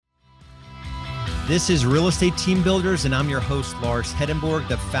This is Real Estate Team Builders, and I'm your host, Lars Hedenborg,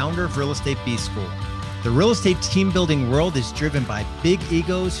 the founder of Real Estate B School. The real estate team building world is driven by big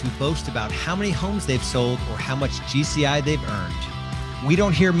egos who boast about how many homes they've sold or how much GCI they've earned. We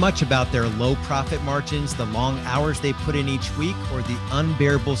don't hear much about their low profit margins, the long hours they put in each week, or the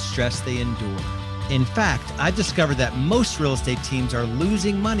unbearable stress they endure. In fact, I've discovered that most real estate teams are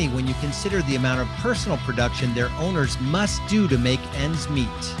losing money when you consider the amount of personal production their owners must do to make ends meet.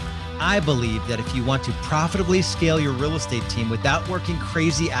 I believe that if you want to profitably scale your real estate team without working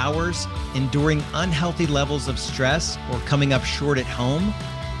crazy hours, enduring unhealthy levels of stress, or coming up short at home,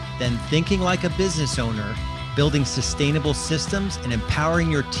 then thinking like a business owner, building sustainable systems, and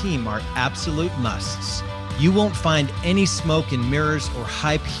empowering your team are absolute musts. You won't find any smoke and mirrors or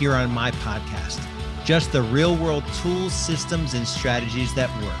hype here on my podcast, just the real world tools, systems, and strategies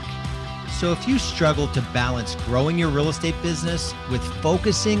that work. So if you struggle to balance growing your real estate business with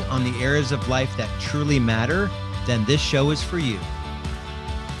focusing on the areas of life that truly matter, then this show is for you.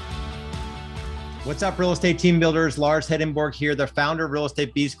 What's up, real estate team builders? Lars Hedenborg here, the founder of Real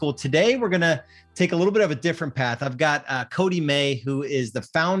Estate B School. Today, we're going to take a little bit of a different path. I've got Cody May, who is the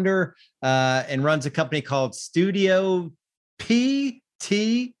founder and runs a company called Studio PTBO.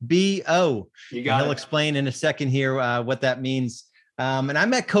 He'll explain in a second here what that means. And I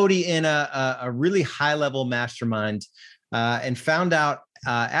met Cody in a really high-level mastermind and found out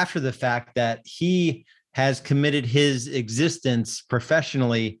after the fact that he has committed his existence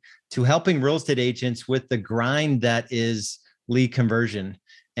professionally to helping real estate agents with the grind that is lead conversion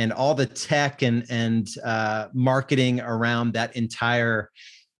and all the tech and marketing around that entire,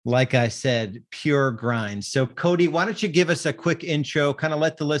 like I said, pure grind. So Cody, why don't you give us a quick intro, kind of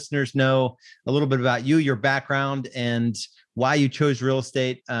let the listeners know a little bit about you, your background, and why you chose real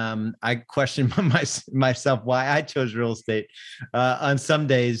estate. I question myself why I chose real estate on some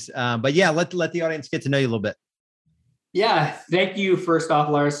days. But yeah, let the audience get to know you a little bit. Yeah. Thank you. First off,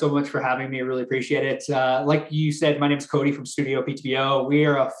 Lars, so much for having me. I really appreciate it. Like you said, my name is Cody from Studio PTBO. We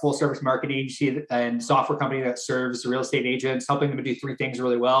are a full service marketing agency and software company that serves real estate agents, helping them to do three things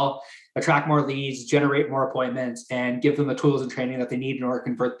really well: attract more leads, generate more appointments, and give them the tools and training that they need in order to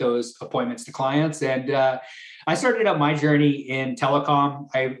convert those appointments to clients. And I started out my journey in telecom.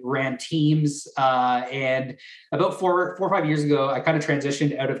 I ran teams, and about four or 5 years ago, I kind of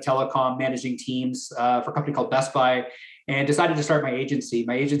transitioned out of telecom, managing teams for a company called Best Buy, and decided to start my agency.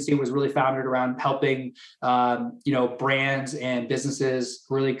 My agency was really founded around helping, brands and businesses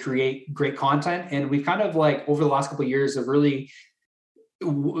really create great content. And we've kind of over the last couple of years have really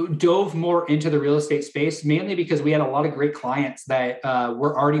dove more into the real estate space, mainly because we had a lot of great clients that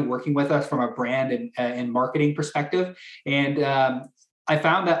were already working with us from a brand and marketing perspective. And I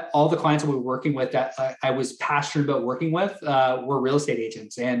found that all the clients that we were working with that I was passionate about working with were real estate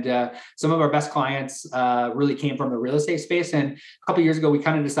agents. And some of our best clients really came from the real estate space. And a couple of years ago, we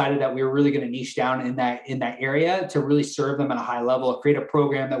kind of decided that we were really going to niche down in that area to really serve them at a high level, create a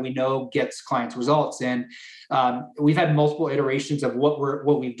program that we know gets clients results. And we've had multiple iterations of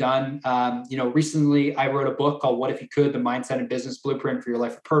what we've done. Recently I wrote a book called What If You Could: The Mindset and Business Blueprint for Your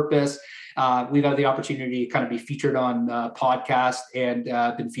Life of Purpose. We've had the opportunity to kind of be featured on podcasts and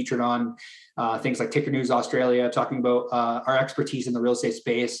been featured on things like Ticker News Australia, talking about our expertise in the real estate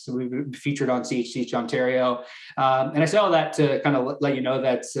space. So we've been featured on CHCH Ontario. And I say all that to kind of let you know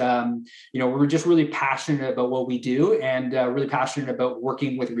that, we're just really passionate about what we do and really passionate about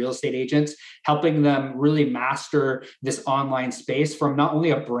working with real estate agents, helping them really master this online space from not only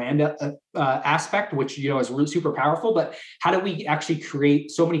a brand aspect, which, is really super powerful, but how do we actually create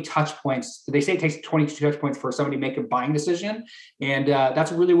so many touch points? They say it takes 22 touch points for somebody to make a buying decision. And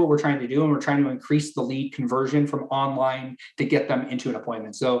that's really what we're trying to do. And we're trying to increase the lead conversion from online to get them into an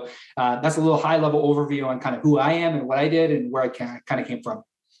appointment. So that's a little high level overview on kind of who I am and what I did and where I kind of came from.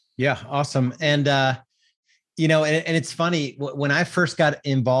 Yeah. Awesome. And, and it's funny when I first got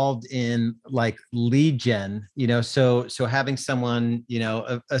involved in lead gen, so having someone,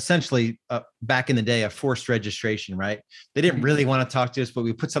 essentially back in the day, a forced registration, right? They didn't really want to talk to us, but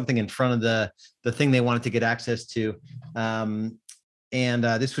we put something in front of the thing they wanted to get access to. And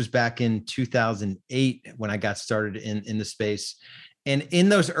this was back in 2008 when I got started in the space. And in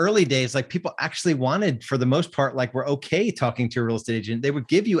those early days, people actually wanted, for the most part, we're okay talking to a real estate agent. They would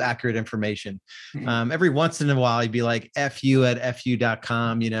give you accurate information. Every once in a while, you'd be like,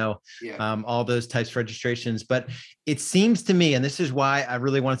 fu@fu.com, all those types of registrations. But it seems to me, and this is why I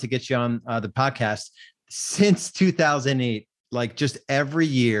really wanted to get you on the podcast, since 2008, just every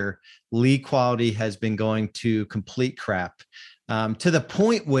year, lead quality has been going to complete crap, to the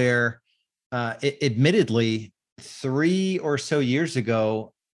point where, admittedly, 3 or so years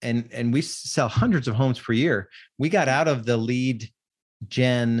ago, and we sell hundreds of homes per year. We got out of the lead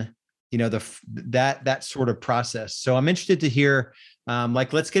gen, that sort of process. So I'm interested to hear,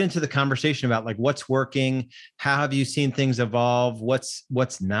 let's get into the conversation about like what's working. How have you seen things evolve?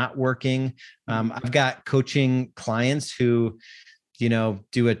 What's not working? I've got coaching clients who,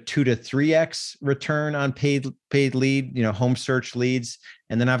 do a 2 to 3x return on paid lead, home search leads.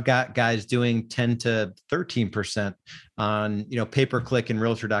 And then I've got guys doing 10 to 13% on, pay-per-click and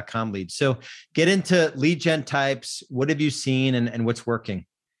realtor.com leads. So get into lead gen types. What have you seen and what's working?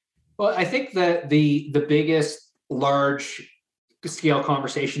 Well, I think that the biggest large scale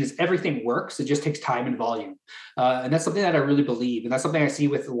conversation is everything works. It just takes time and volume. And that's something that I really believe. And that's something I see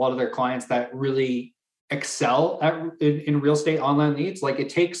with a lot of their clients that really excel in real estate online leads. Like it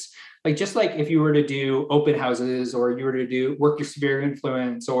takes, like, just like if you were to do open houses, or you were to work your sphere of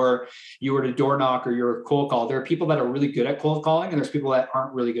influence, or you were to door knock, or you're a cold call, there are people that are really good at cold calling and there's people that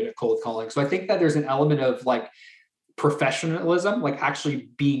aren't really good at cold calling. So I think that there's an element of like professionalism, like actually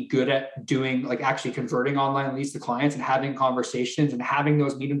being good at doing, like actually converting online leads to clients and having conversations and having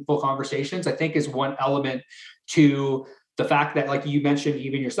those meaningful conversations, I think is one element to the fact that, like you mentioned,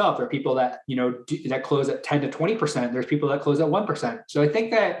 even yourself, there are people that, that close at 10 to 20%. There's people that close at 1%. So I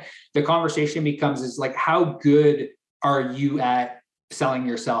think that the conversation becomes is like, how good are you at selling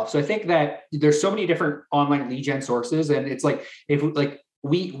yourself? So I think that there's so many different online lead gen sources. And it's like, if like,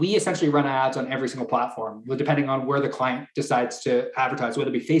 we essentially run ads on every single platform, depending on where the client decides to advertise,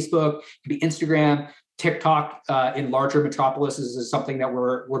 whether it be Facebook, it could be Instagram, TikTok. In larger metropolises is something that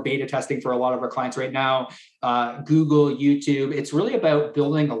we're beta testing for a lot of our clients right now. Google, YouTube. It's really about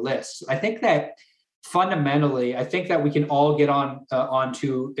building a list. I think that fundamentally, I think that we can all get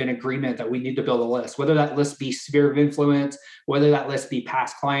onto an agreement that we need to build a list, whether that list be sphere of influence, whether that list be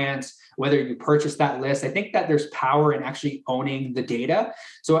past clients, whether you purchase that list. I think that there's power in actually owning the data.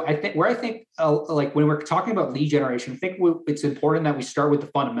 So I think like when we're talking about lead generation, I think it's important that we start with the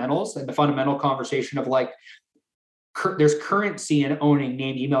fundamentals and the fundamental conversation of like, there's currency in owning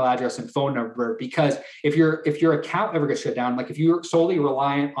name, email address, and phone number. Because if your account ever gets shut down, like if you're solely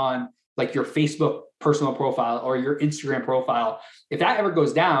reliant on like your Facebook personal profile or your Instagram profile, if that ever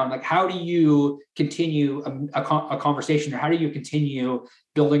goes down, like how do you continue a conversation, or how do you continue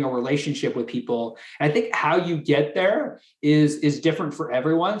building a relationship with people? And I think how you get there is different for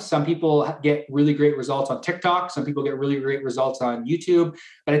everyone. Some people get really great results on TikTok. Some people get really great results on YouTube.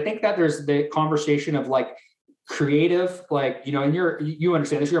 But I think that there's the conversation of like creative, like, and you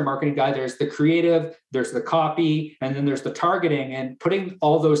understand this, you're a marketing guy. There's the creative, there's the copy, and then there's the targeting, and putting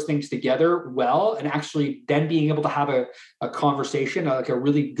all those things together well, and actually then being able to have a conversation, like a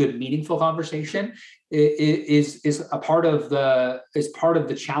really good, meaningful conversation is a part of the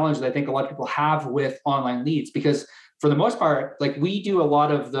challenge that I think a lot of people have with online leads. Because for the most part, like we do a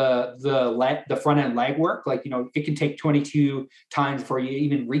lot of the front end legwork, like, it can take 22 times before you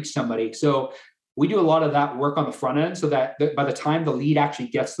even reach somebody. So we do a lot of that work on the front end so that by the time the lead actually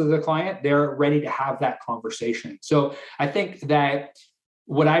gets to the client, they're ready to have that conversation. So I think that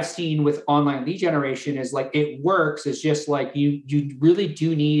what I've seen with online lead generation is like, it works. It's just like you really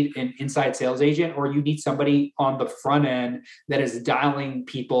do need an inside sales agent, or you need somebody on the front end that is dialing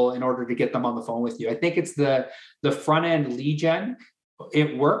people in order to get them on the phone with you. I think it's the front end lead gen.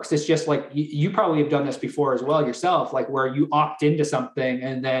 It works. It's just like you probably have done this before as well yourself, like where you opt into something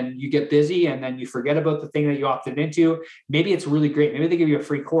and then you get busy and then you forget about the thing that you opted into. Maybe it's really great. Maybe they give you a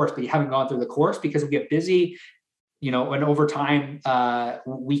free course, but you haven't gone through the course because we get busy, and over time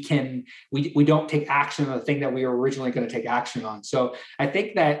we don't take action on the thing that we were originally going to take action on. So I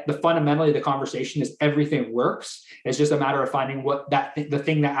think that fundamentally the conversation is everything works. It's just a matter of finding the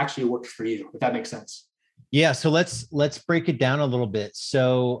thing that actually works for you, if that makes sense. Yeah. So let's break it down a little bit.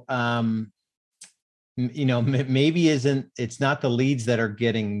 So, maybe it's not the leads that are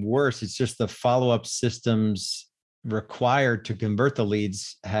getting worse. It's just the follow-up systems required to convert the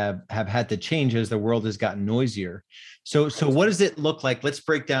leads have had to change as the world has gotten noisier. So what does it look like? Let's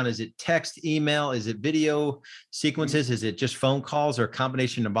break down. Is it text, email? Is it video sequences? Is it just phone calls, or a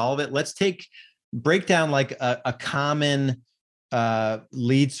combination of all of it? Let's break down like a common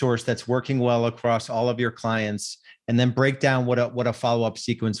lead source that's working well across all of your clients, and then break down what a follow-up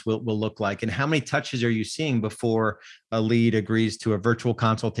sequence will look like, and how many touches are you seeing before a lead agrees to a virtual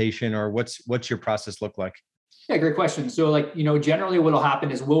consultation, or what's your process look like? Yeah, great question. So like, generally what will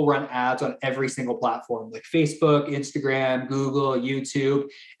happen is we'll run ads on every single platform, like Facebook, Instagram, Google, YouTube.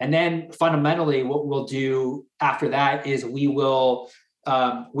 And then fundamentally what we'll do after that is we will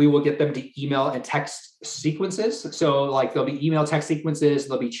we will get them to email and text sequences. So like there'll be email text sequences,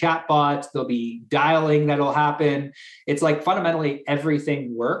 there'll be chat bots, there'll be dialing that'll happen. It's like fundamentally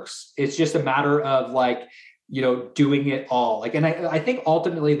everything works. It's just a matter of like, doing it all. Like, and I think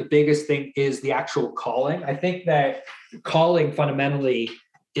ultimately the biggest thing is the actual calling. I think that calling fundamentally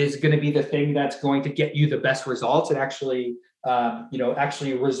is going to be the thing that's going to get you the best results and actually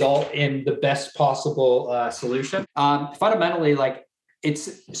result in the best possible solution. Fundamentally, like,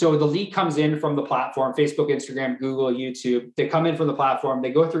 so the lead comes in from the platform, Facebook, Instagram, Google, YouTube. They come in from the platform.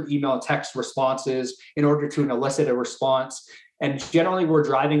 They go through email and text responses in order to elicit a response. And generally we're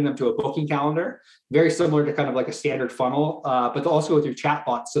driving them to a booking calendar, very similar to kind of like a standard funnel, but also through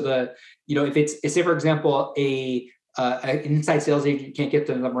chatbots. So if it's say, for example, an inside sales agent can't get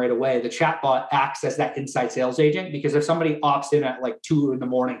to them right away, the chatbot acts as that inside sales agent, because if somebody opts in at like 2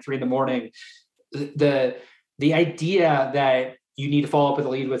 a.m, 3 a.m, the idea that you need to follow up with a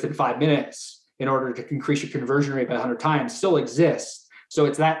lead within 5 minutes in order to increase your conversion rate by 100 times still exists. So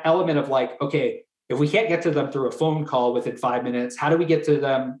it's that element of like, okay, if we can't get to them through a phone call within 5 minutes, how do we get to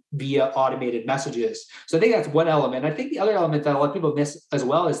them via automated messages? So I think that's one element. I think the other element that a lot of people miss as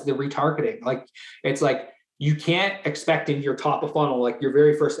well is the retargeting. Like, it's like, you can't expect in your top of funnel, like your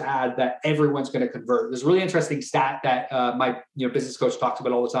very first ad, that everyone's going to convert. There's a really interesting stat that my business coach talks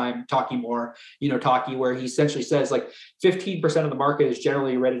about all the time, Talkie, where he essentially says like 15% of the market is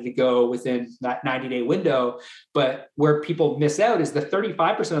generally ready to go within that 90-day window. But where people miss out is the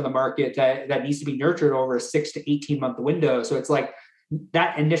 35% of the market that needs to be nurtured over a 6 to 18-month window. So it's like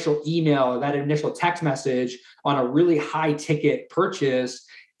that initial email, that initial text message on a really high ticket purchase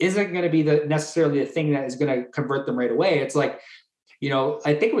isn't going to be necessarily the thing that is going to convert them right away. It's like,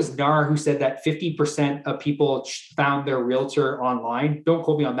 I think it was NAR who said that 50% of people found their realtor online. Don't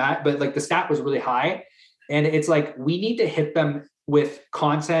quote me on that, but like the stat was really high. And it's like, we need to hit them with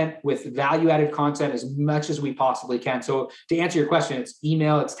content, with value-added content as much as we possibly can. So to answer your question, it's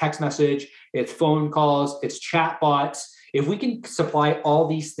email, it's text message, it's phone calls, it's chat bots. If we can supply all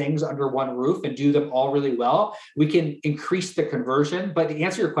these things under one roof and do them all really well, we can increase the conversion. But to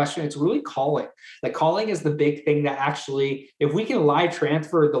answer your question, it's really calling. Like, calling is the big thing that actually, if we can live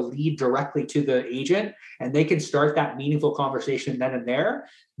transfer the lead directly to the agent and they can start that meaningful conversation then and there,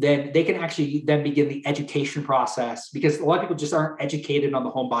 then they can actually then begin the education process, because a lot of people just aren't educated on the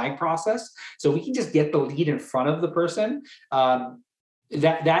home buying process. So we can just get the lead in front of the person.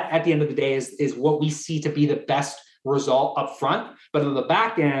 That at the end of the day is what we see to be the best result up front. But on the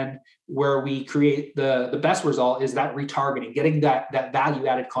back end, where we create the best result is that retargeting, getting that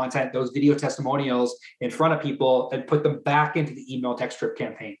value-added content, those video testimonials in front of people and put them back into the email text strip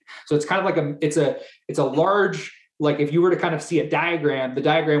campaign. So it's kind of like it's a large, like if you were to kind of see a diagram, the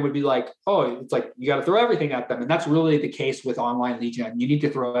diagram would be like, oh, it's like you got to throw everything at them. And that's really the case with online lead gen. You need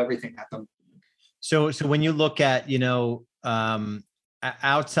to throw everything at them. So when you look at,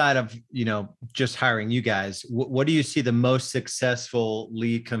 outside of, just hiring you guys, what do you see the most successful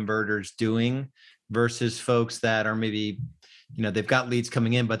lead converters doing versus folks that are maybe, they've got leads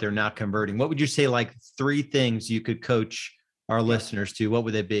coming in, but they're not converting? What would you say, like 3 things you could coach our listeners to? What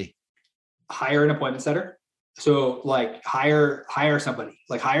would they be? Hire an appointment setter. So like hire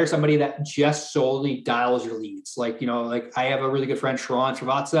somebody that just solely dials your leads. Like I have a really good friend, Sharon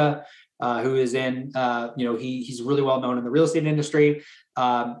Travaza, who is in, he's really well known in the real estate industry.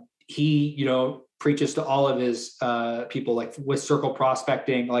 He, preaches to all of his people, like with circle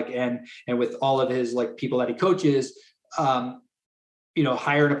prospecting, like, and with all of his like people that he coaches,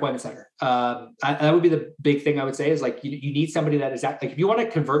 hire an appointment setter. That would be the big thing I would say is like, you need somebody that is like, if you want to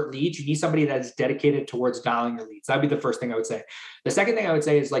convert leads, you need somebody that is dedicated towards dialing your leads. That'd be the first thing I would say. The second thing I would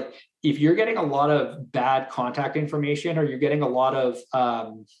say is like, if you're getting a lot of bad contact information, or you're getting a lot of,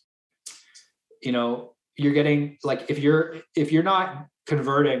 you're getting like, if you're not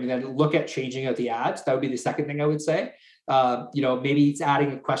converting, then look at changing out the ads. That would be the second thing I would say. Maybe it's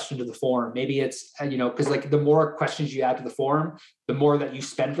adding a question to the form. Maybe it's, because like the more questions you add to the form, the more that you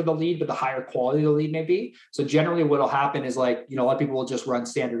spend for the lead, but the higher quality the lead may be. So generally what'll happen is like, a lot of people will just run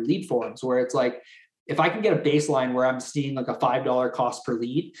standard lead forms where it's like, if I can get a baseline where I'm seeing like a $5 cost per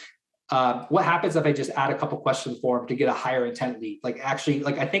lead, what happens if I just add a couple questions form to get a higher intent lead? Like actually,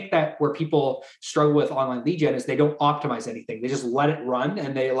 like I think that where people struggle with online lead gen is they don't optimize anything. They just let it run,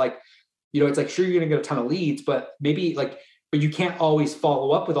 and they like, it's like, sure, you're going to get a ton of leads, but maybe like, but you can't always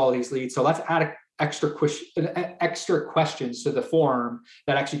follow up with all these leads. So let's add extra questions to the form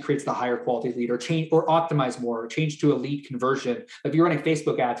that actually creates the higher quality lead, or change or optimize more, or change to a lead conversion. If you're running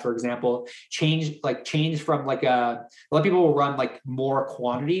Facebook ads, for example, change from like a lot of people will run like more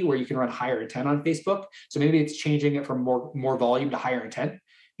quantity where you can run higher intent on Facebook. So maybe it's changing it from more volume to higher intent.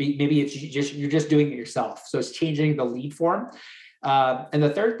 Maybe it's you're just doing it yourself. So it's changing the lead form. And the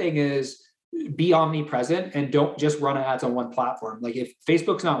third thing is be omnipresent and don't just run ads on one platform. Like if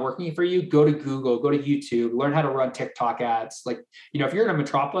Facebook's not working for you, go to Google, go to YouTube, learn how to run TikTok ads. Like, if you're in a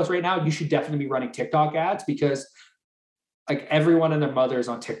metropolis right now, you should definitely be running TikTok ads, because like everyone and their mother is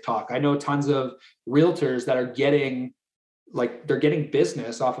on TikTok. I know tons of realtors that are getting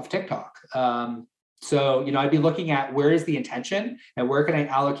business off of TikTok. So, I'd be looking at where is the intention and where can I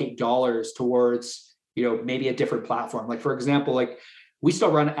allocate dollars towards, maybe a different platform. Like, for example, like we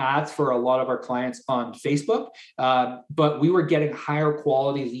still run ads for a lot of our clients on Facebook, but we were getting higher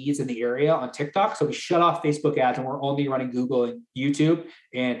quality leads in the area on TikTok. So we shut off Facebook ads and we're only running Google and YouTube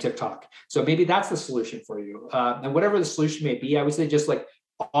and TikTok. So maybe that's the solution for you. And whatever the solution may be, I would say just like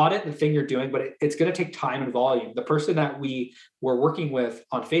audit the thing you're doing, but it's going to take time and volume. The person that we were working with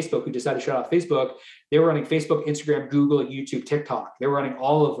on Facebook who decided to shut off Facebook, they were running Facebook, Instagram, Google, YouTube, TikTok. They were running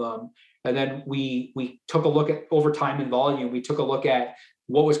all of them. And then we took a look at over time and volume. We took a look at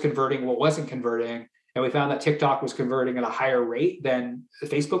what was converting, what wasn't converting. And we found that TikTok was converting at a higher rate than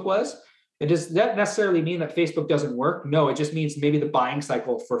Facebook was. And does that necessarily mean that Facebook doesn't work? No, it just means maybe the buying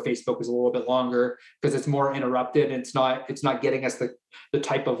cycle for Facebook is a little bit longer because it's more interrupted and it's not getting us the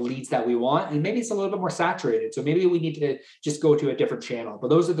type of leads that we want. And maybe it's a little bit more saturated. So maybe we need to just go to a different channel. But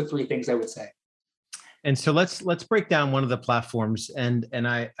those are the three things I would say. And so let's break down one of the platforms. And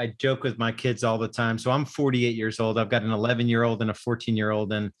I joke with my kids all the time. So I'm 48 years old. I've got an 11-year-old and a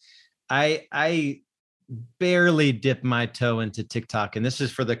 14-year-old. And I barely dip my toe into TikTok. And this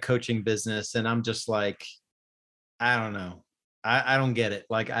is for the coaching business. And I'm just like, I don't know. I don't get it.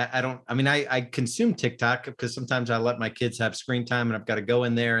 Like, I consume TikTok because sometimes I let my kids have screen time and I've got to go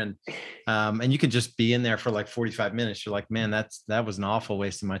in there and you can just be in there for like 45 minutes. You're like, man, that was an awful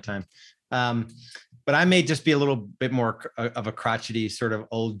waste of my time. But I may just be a little bit more of a crotchety sort of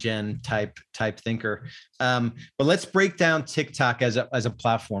old gen type thinker. But let's break down TikTok as a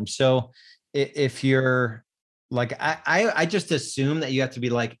platform. So if you're like, I just assume that you have to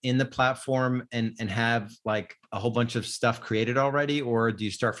be like in the platform and have like a whole bunch of stuff created already, or do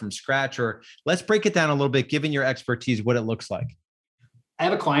you start from scratch? Or let's break it down a little bit, given your expertise, what it looks like. I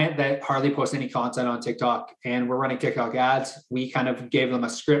have a client that hardly posts any content on TikTok and we're running TikTok ads. We kind of gave them a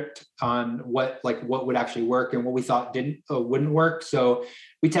script on what would actually work and what we thought wouldn't work. So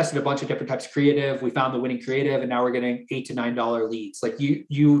we tested a bunch of different types of creative. We found the winning creative and now we're getting $8 to $9 leads. Like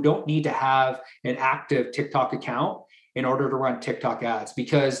you don't need to have an active TikTok account in order to run TikTok ads,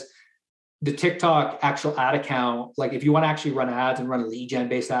 because the TikTok actual ad account, like if you want to actually run ads and run lead gen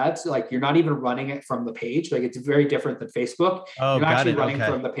based ads, like you're not even running it from the page. Like it's very different than Facebook. Oh, you're not actually running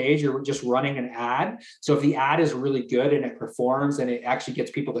okay. from the page. You're just running an ad. So if the ad is really good and it performs and it actually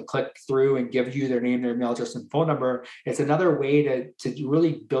gets people to click through and give you their name, their email address and phone number, it's another way to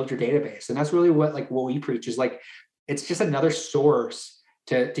really build your database. And that's really what we preach is like, it's just another source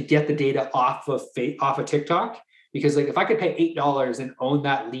to get the data off of TikTok. Because like if I could pay $8 and own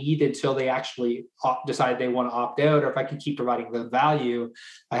that lead until they actually decide they want to opt out, or if I can keep providing the value,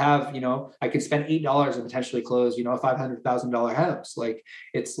 I have, I could spend $8 and potentially close, a $500,000 house. Like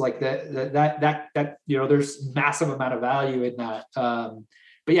it's like that there's massive amount of value in that.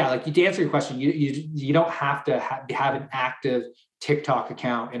 But yeah, like to answer your question, you don't have to have an active TikTok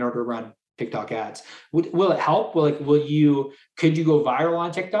account in order to run TikTok ads. Will it help? Could you go viral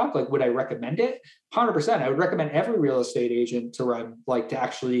on TikTok? Like, would I recommend it? 100%. I would recommend every real estate agent to run, to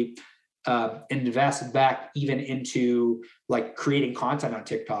actually invest back even into creating content on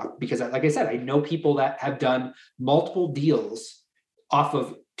TikTok. Because like I said, I know people that have done multiple deals off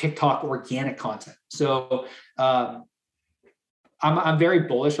of TikTok organic content. So I'm very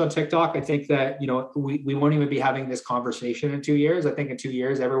bullish on TikTok. I think that, we won't even be having this conversation in 2 years. I think in 2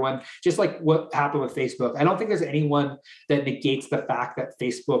 years, everyone, just like what happened with Facebook, I don't think there's anyone that negates the fact that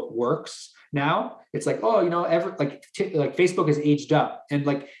Facebook works now. It's like, Facebook is aged up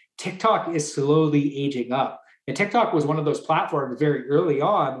and TikTok is slowly aging up. And TikTok was one of those platforms very early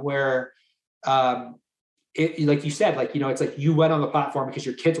on where, like you said, it's like you went on the platform because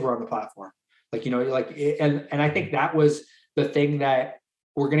your kids were on the platform. And I think that was the thing that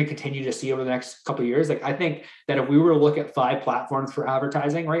we're going to continue to see over the next couple of years. I think that if we were to look at 5 platforms for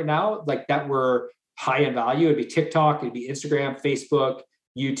advertising right now, that were high in value, it'd be TikTok, it'd be Instagram, Facebook,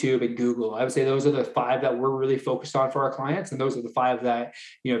 YouTube, and Google. I would say those are the 5 that we're really focused on for our clients. And those are the 5 that,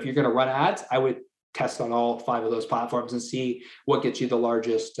 if you're going to run ads, I would test on all 5 of those platforms and see what gets you the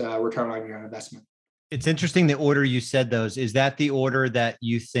largest return on your investment. It's interesting the order you said those. Is that the order that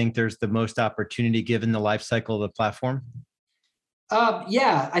you think there's the most opportunity given the life cycle of the platform?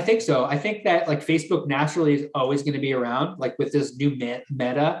 Yeah, I think so. I think that like Facebook naturally is always going to be around. Like with this new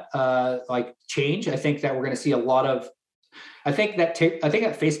meta like change, I think that we're going to see a lot of. I think that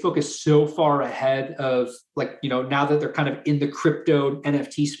Facebook is so far ahead of like, you know, now that they're kind of in the crypto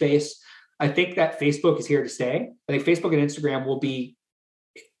NFT space. I think that Facebook is here to stay. I think Facebook and Instagram will be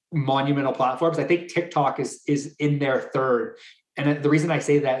monumental platforms. I think TikTok is in their third. And the reason I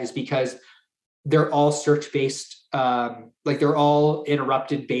say that is because they're all search-based, like they're all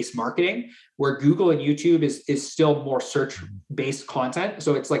interrupted-based marketing, where Google and YouTube is still more search-based content.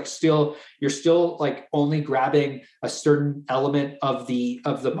 So it's like you're still like only grabbing a certain element of the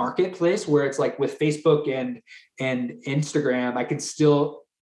marketplace, where it's like with Facebook and Instagram, I can still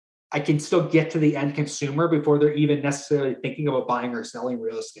get to the end consumer before they're even necessarily thinking about buying or selling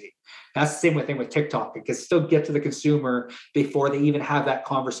real estate. That's the same thing with TikTok. It can still get to the consumer before they even have that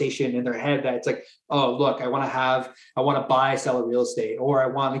conversation in their head that it's like, oh, look, I want to buy, sell a real estate, or I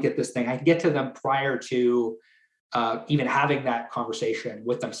want to get this thing. I can get to them prior to even having that conversation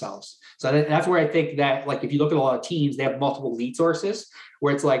with themselves. So that's where I think that, like, if you look at a lot of teams, they have multiple lead sources,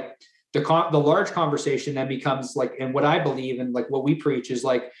 where it's like the large conversation then becomes like, and what I believe and like what we preach is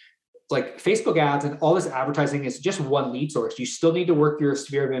like Facebook ads and all this advertising is just one lead source. You still need to work your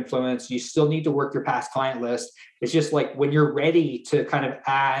sphere of influence. You still need to work your past client list. It's just like when you're ready to kind of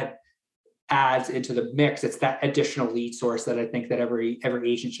add ads into the mix, it's that additional lead source that I think that every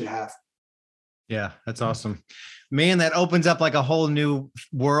agent should have. Yeah, that's awesome, man. That opens up like a whole new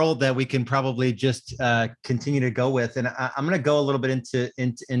world that we can probably just continue to go with. And I'm going to go a little bit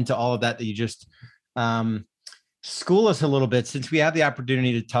into all of that you just school us a little bit, since we have the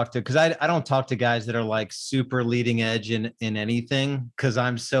opportunity to talk to, because I don't talk to guys that are like super leading edge in anything, because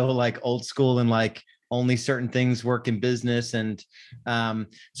I'm so like old school and like only certain things work in business. And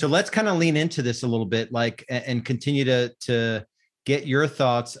so let's kind of lean into this a little bit, like, and continue to get your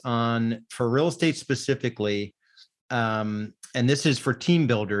thoughts on, for real estate specifically. And this is for team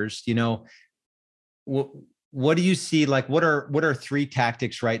builders, you know, what do you see? Like, what are 3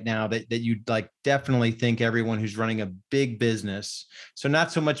 tactics right now that you like definitely think everyone who's running a big business? So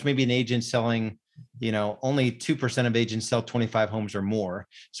not so much maybe an agent selling, you know, only 2% of agents sell 25 homes or more.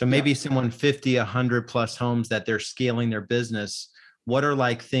 So maybe someone 50, 100 plus homes that they're scaling their business. What are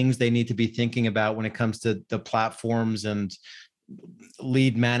like things they need to be thinking about when it comes to the platforms and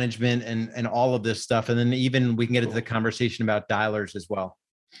lead management and all of this stuff? And then even we can get into the conversation about dialers as well.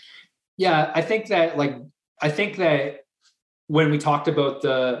 Yeah, I think that when we talked about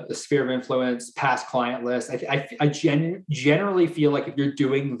the sphere of influence, past client list, I generally feel like if you're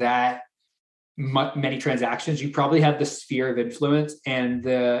doing that many transactions, you probably have the sphere of influence and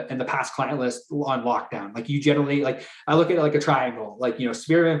the past client list on lockdown. Like you generally, like I look at it like a triangle, like, you know,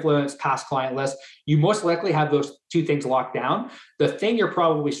 sphere of influence, past client list, you most likely have those 2 things locked down. The thing you're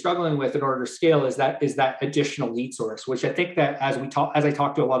probably struggling with in order to scale is that additional lead source, which I think that as I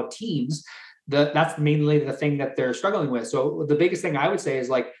talk to a lot of teams, that's mainly the thing that they're struggling with. So the biggest thing I would say is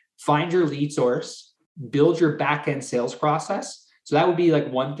like, find your lead source, build your back-end sales process. So that would be like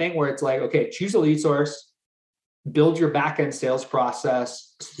one thing where it's like, okay, choose a lead source, build your back-end sales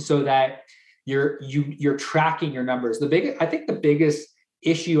process so that you're tracking your numbers. I think the biggest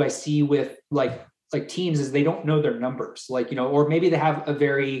issue I see with like teams is they don't know their numbers, like, you know, or maybe they have a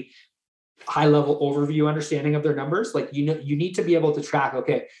very high level overview understanding of their numbers. Like, you know, you need to be able to track,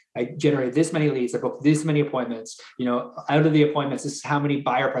 okay, I generated this many leads, I booked this many appointments, you know, out of the appointments, this is how many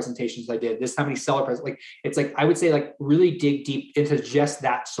buyer presentations I did, this is how many seller presentations. Like, it's like, I would say like really dig deep into just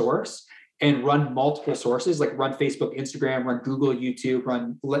that source and run multiple sources, like run Facebook, Instagram, run Google, YouTube,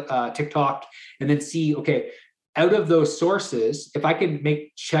 run TikTok, and then see, okay, out of those sources, if I can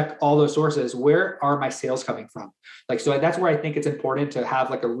check all those sources, where are my sales coming from? Like, so that's where I think it's important to have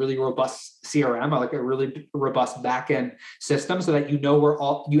like a really robust CRM or like a really robust backend system, so that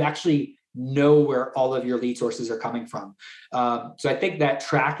you actually know where all of your lead sources are coming from. So I think that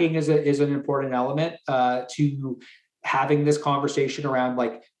tracking is an important element to having this conversation around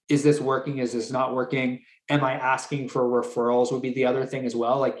like, is this working? Is this not working? Am I asking for referrals? Would be the other thing as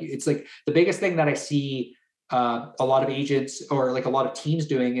well. Like, it's like the biggest thing that I see a lot of agents or like a lot of teams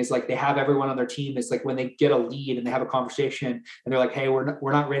doing is like, they have everyone on their team. It's like when they get a lead and they have a conversation and they're like, hey,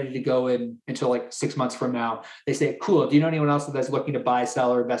 we're not ready to go in until like 6 months from now. They say, cool. Do you know anyone else that's looking to buy,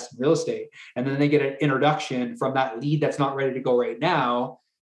 sell, or invest in real estate? And then they get an introduction from that lead that's not ready to go right now.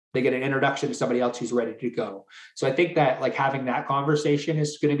 they get an introduction to somebody else who's ready to go. So I think that like having that conversation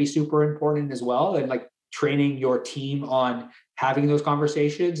is going to be super important as well. And like training your team on having those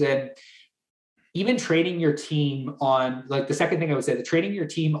conversations, and even training your team on, like the second thing I would say, the training your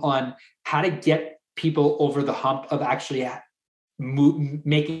team on how to get people over the hump of actually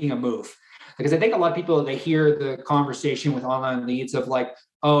making a move. Because I think a lot of people, they hear the conversation with online leads of like,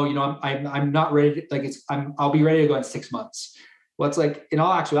 oh, you know, I'm not ready to, like I'll be ready to go in 6 months. Well, it's like, in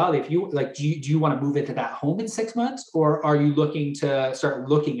all actuality, if you like, do you want to move into that home in 6 months, or are you looking to start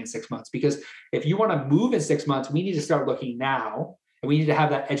looking in 6 months? Because if you want to move in 6 months, we need to start looking now, and we need to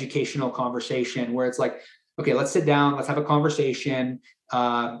have that educational conversation where it's like, okay, let's sit down, let's have a conversation. You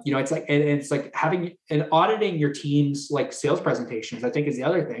know, it's like, and it's like having and auditing your team's like sales presentations, I think is the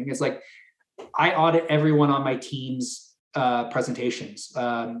other thing. Is like, I audit everyone on my team's presentations.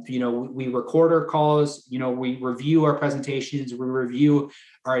 You know, we record our calls, you know, we review our presentations, we review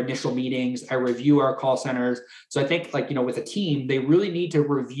our initial meetings, I review our call centers. So I think, like, you know, with a team, they really need to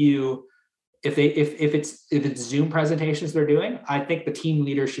review if it's Zoom presentations they're doing. I think the team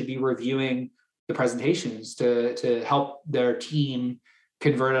leader should be reviewing the presentations to help their team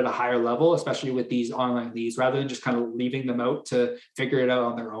convert at a higher level, especially with these online leads, rather than just kind of leaving them out to figure it out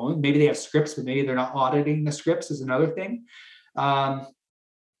on their own. Maybe they have scripts, but maybe they're not auditing the scripts is another thing. The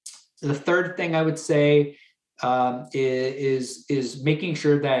third thing I would say is making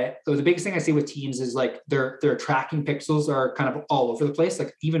sure that the biggest thing I see with teams is like their tracking pixels are kind of all over the place.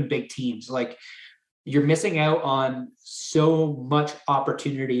 Like even big teams, like you're missing out on so much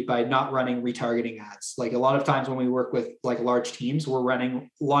opportunity by not running retargeting ads. Like a lot of times when we work with like large teams, we're running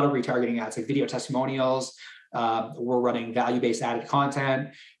a lot of retargeting ads, like video testimonials. We're running value-based added content.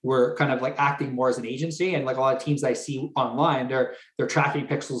 We're kind of like acting more as an agency. And like a lot of teams I see online, their tracking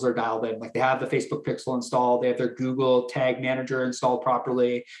pixels are dialed in. Like they have the Facebook pixel installed. They have their Google tag manager installed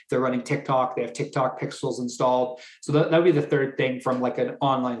properly. If they're running TikTok, they have TikTok pixels installed. So that would be the third thing from like an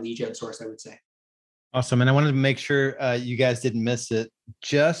online lead gen source, I would say. Awesome. And I wanted to make sure you guys didn't miss it,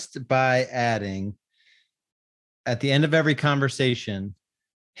 just by adding at the end of every conversation,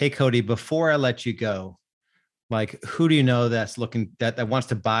 hey, Cody, before I let you go, like, who do you know that's looking that wants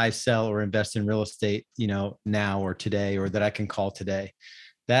to buy, sell, or invest in real estate, you know, now or today, or that I can call today?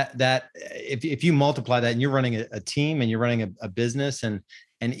 That if you multiply that, and you're running a team and you're running a business, and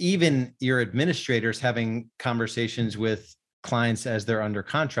even your administrators having conversations with clients as they're under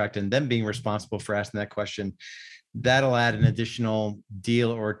contract and them being responsible for asking that question, that'll add an additional deal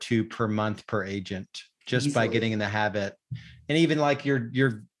or two per month per agent, just easily, by getting in the habit. And even like you're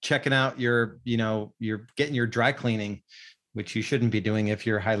checking out you're getting your dry cleaning, which you shouldn't be doing if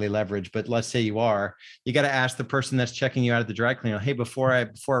you're highly leveraged, but let's say you are, you got to ask the person that's checking you out at the dry cleaner, hey, before I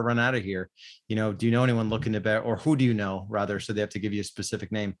run out of here, you know, do you know anyone looking to bet, or who do you know rather? So they have to give you a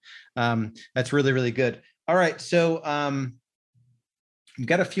specific name. That's really, really good. All right. So, we've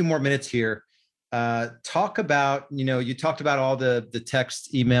got a few more minutes here. Talk about, you know, you talked about all the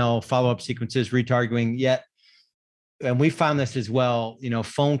text, email, follow-up sequences, retargeting, yet, and we found this as well, you know,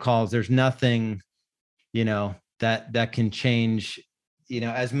 phone calls, there's nothing, you know, that can change, you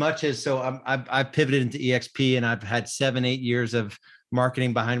know, as much as, so I've pivoted into EXP, and I've had 7-8 years of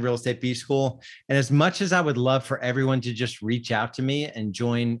marketing behind Real Estate B School. And as much as I would love for everyone to just reach out to me and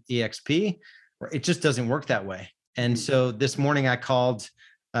join EXP, it just doesn't work that way. And so this morning I called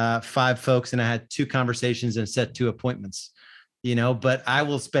 5 folks, and I had 2 conversations and set 2 appointments, you know, but I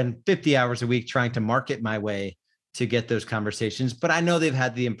will spend 50 hours a week trying to market my way to get those conversations. But I know they've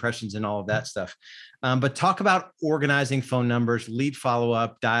had the impressions and all of that stuff. But talk about organizing phone numbers, lead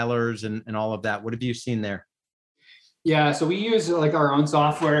follow-up, dialers, and all of that. What have you seen there? Yeah, so we use like our own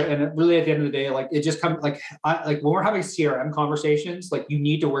software, and really at the end of the day, like it just comes like when we're having CRM conversations, like you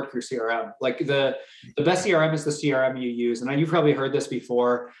need to work your CRM. Like the best CRM is the CRM you use, and you've probably heard this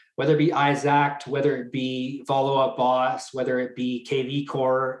before, whether it be Izact, whether it be Follow Up Boss, whether it be KV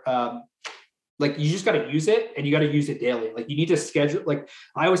Core. Like you just got to use it, and you got to use it daily. Like you need to schedule, like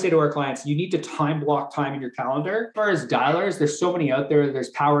I always say to our clients, you need to time block time in your calendar. As far as dialers, there's so many out there. There's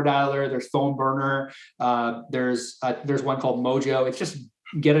Power Dialer, there's Phone Burner. There's one called Mojo. It's just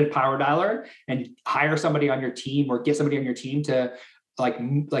get a Power Dialer and hire somebody on your team, or get somebody on your team to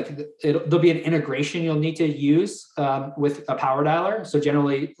there'll be an integration you'll need to use with a Power Dialer. So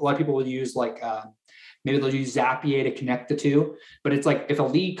generally a lot of people will use maybe they'll use Zapier to connect the two, but it's like if a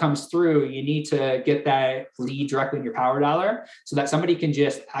lead comes through, you need to get that lead directly in your Power Dialer so that somebody can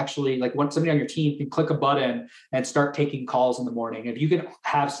just actually, like, once somebody on your team can click a button and start taking calls in the morning. If you can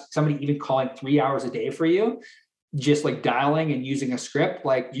have somebody even calling 3 hours a day for you, just like dialing and using a script,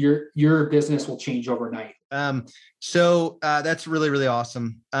 like your business will change overnight. So that's really, really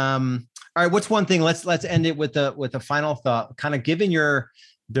awesome. All right, what's one thing? Let's end it with a final thought. Kind of given your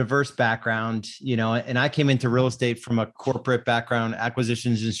diverse background, and I came into real estate from a corporate background,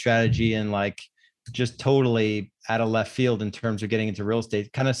 acquisitions and strategy, and like just totally out of left field in terms of getting into real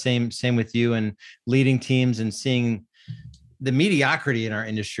estate. Kind of same with you and leading teams and seeing the mediocrity in our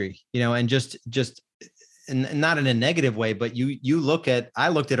industry, and just and not in a negative way, but I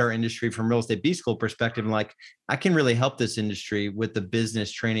looked at our industry from Real Estate B School perspective and like, I can really help this industry with the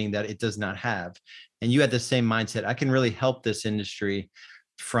business training that it does not have. And you had the same mindset. I can really help this industry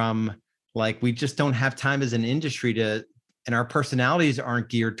from like, we just don't have time as an industry and our personalities aren't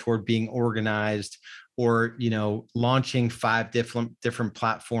geared toward being organized or, launching 5 different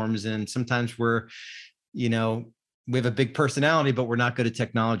platforms. And sometimes we're, we have a big personality, but we're not good at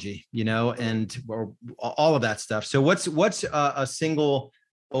technology, and all of that stuff. So what's a single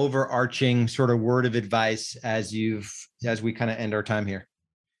overarching sort of word of advice as we kind of end our time here?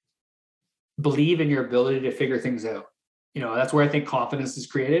 Believe in your ability to figure things out. That's where I think confidence is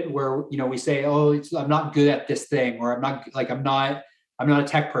created, where, we say, oh, I'm not good at this thing, or I'm not a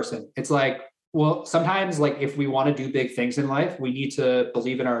tech person. It's like, well, sometimes like if we want to do big things in life, we need to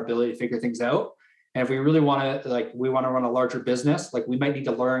believe in our ability to figure things out. And if we really want to, we want to run a larger business, like we might need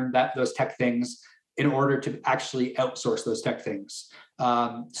to learn those tech things in order to actually outsource those tech things.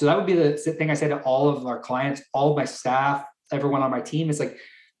 So that would be the thing I say to all of our clients, all of my staff, everyone on my team. It's like,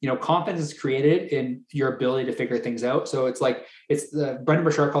 confidence is created in your ability to figure things out. So it's like, Brendan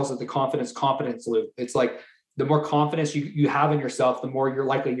Burchard calls it the confidence loop. It's like, the more confidence you have in yourself, the more you're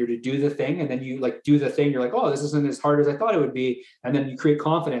likely to do the thing. And then you do the thing, you're like, oh, this isn't as hard as I thought it would be. And then you create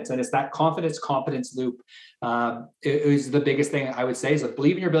confidence. And it's that confidence loop. It is the biggest thing I would say is like,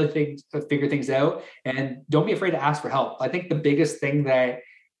 believe in your ability to figure things out and don't be afraid to ask for help. I think the biggest thing that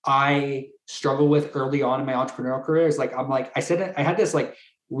I struggle with early on in my entrepreneurial career is like, I had this like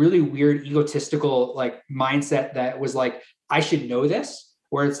really weird egotistical like mindset that was like, I should know this.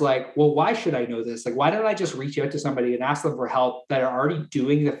 Where it's like, well, why should I know this? Like, why don't I just reach out to somebody and ask them for help that are already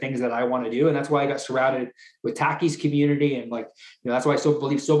doing the things that I want to do? And that's why I got surrounded with Taki's community. And like, that's why I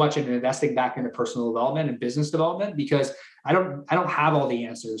believe so much in investing back into personal development and business development, because I don't have all the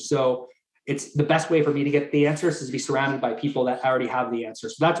answers. So it's the best way for me to get the answers is to be surrounded by people that already have the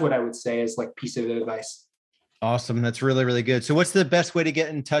answers. So that's what I would say is like piece of advice. Awesome. That's really, really good. So what's the best way to get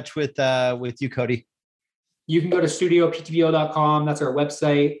in touch with you, Cody? You can go to studioptbo.com. That's our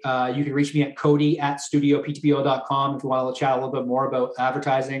website. You can reach me at cody@studioptbo.com if you want to chat a little bit more about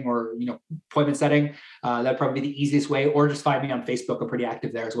advertising or, appointment setting. That'd probably be the easiest way, or just find me on Facebook. I'm pretty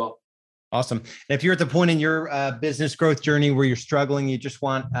active there as well. Awesome. And if you're at the point in your business growth journey where you're struggling, you just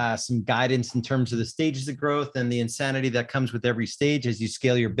want some guidance in terms of the stages of growth and the insanity that comes with every stage as you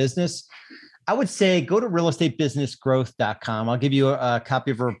scale your business, I would say go to realestatebusinessgrowth.com. I'll give you a copy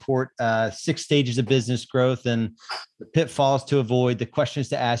of a report, 6 stages of business growth and the pitfalls to avoid, the questions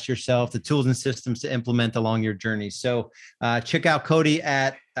to ask yourself, the tools and systems to implement along your journey. So check out Cody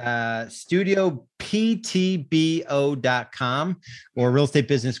at studioptbo.com or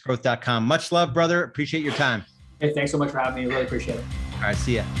realestatebusinessgrowth.com. Much love, brother. Appreciate your time. Hey, thanks so much for having me. Really appreciate it. All right,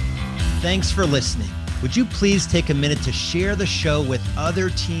 see ya. Thanks for listening. Would you please take a minute to share the show with other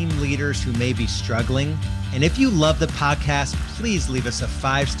team leaders who may be struggling? And if you love the podcast, please leave us a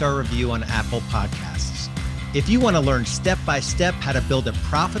 5-star review on Apple Podcasts. If you want to learn step-by-step how to build a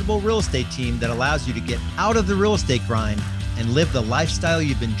profitable real estate team that allows you to get out of the real estate grind and live the lifestyle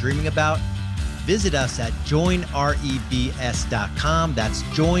you've been dreaming about, visit us at joinrebs.com. That's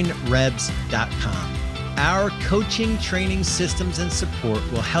joinrebs.com. Our coaching, training, systems, and support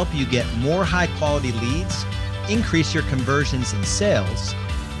will help you get more high-quality leads, increase your conversions and sales,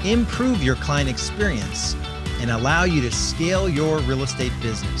 improve your client experience, and allow you to scale your real estate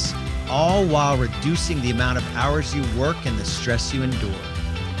business, all while reducing the amount of hours you work and the stress you endure.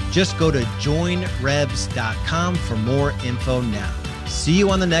 Just go to joinrebs.com for more info now. See you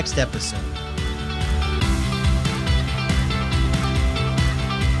on the next episode.